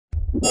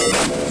All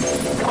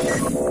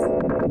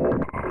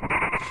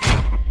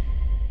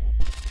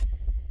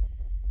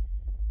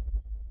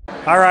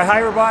right, hi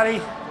everybody.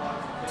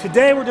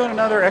 Today we're doing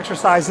another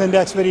exercise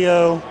index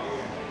video.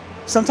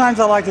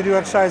 Sometimes I like to do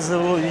exercises a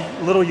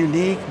little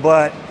unique,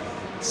 but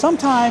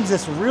sometimes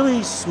it's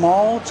really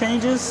small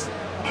changes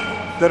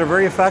that are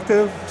very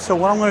effective. So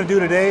what I'm going to do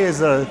today is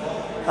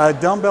a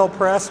dumbbell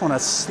press on a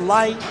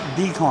slight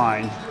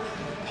decline.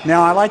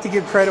 Now I like to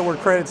give credit where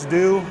credit's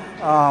due.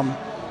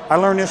 I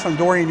learned this from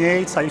Dorian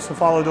Yates. I used to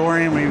follow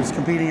Dorian when he was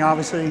competing,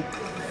 obviously.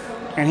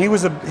 And he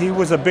was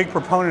a big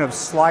proponent of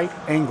slight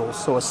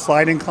angles. So a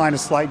slight incline, a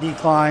slight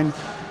decline.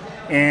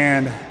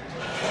 And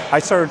I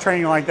started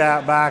training like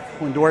that back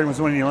when Dorian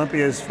was winning the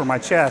Olympias for my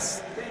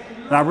chest.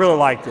 And I really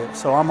liked it.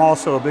 So I'm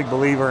also a big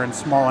believer in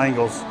small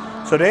angles.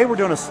 So today we're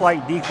doing a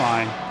slight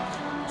decline.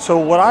 So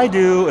what I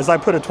do is I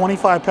put a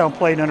 25-pound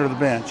plate under the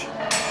bench.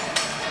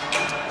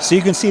 So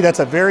you can see that's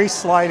a very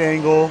slight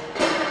angle.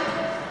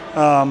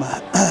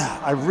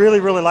 I really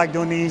like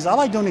doing these. I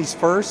like doing these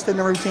first in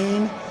the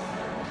routine.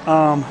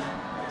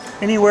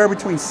 Anywhere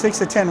between 6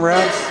 to 10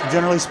 reps,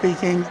 generally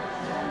speaking.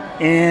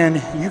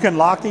 And you can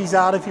lock these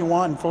out if you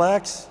want and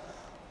flex,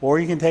 or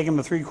you can take them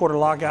to 3/4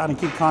 lockout and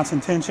keep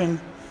constant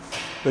tension.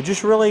 But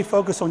just really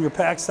focus on your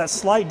pecs. That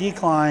slight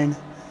decline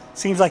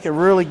seems like it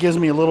really gives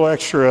me a little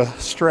extra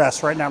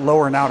stress right in that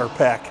lower and outer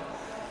pec.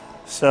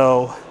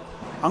 So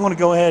I'm going to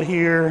go ahead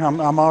here.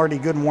 I'm already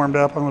good and warmed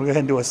up. I'm going to go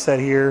ahead and do a set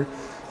here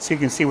so you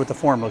can see what the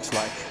form looks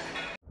like.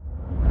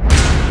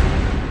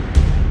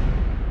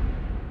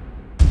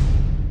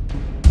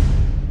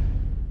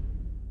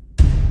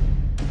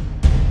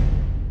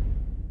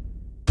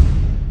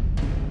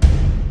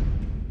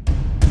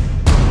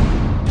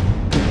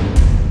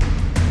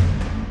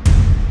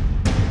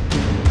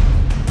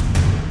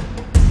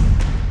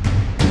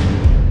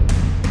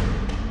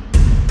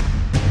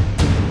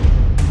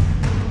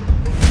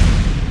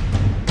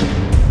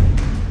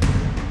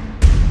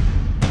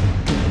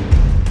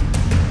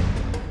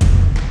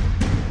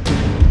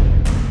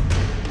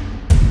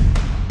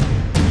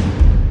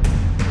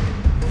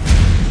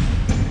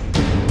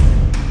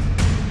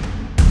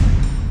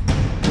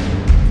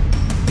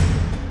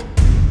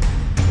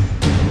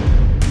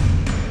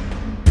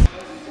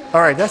 All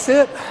right, that's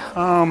it.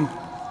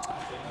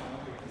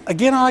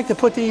 Again, I like to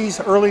put these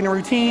early in the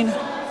routine.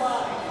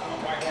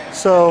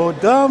 So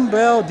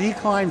dumbbell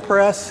decline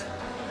press.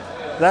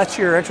 That's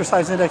your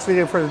exercise index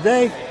video for the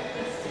day.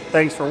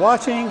 Thanks for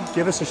watching.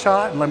 Give us a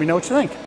shot and let me know what you think.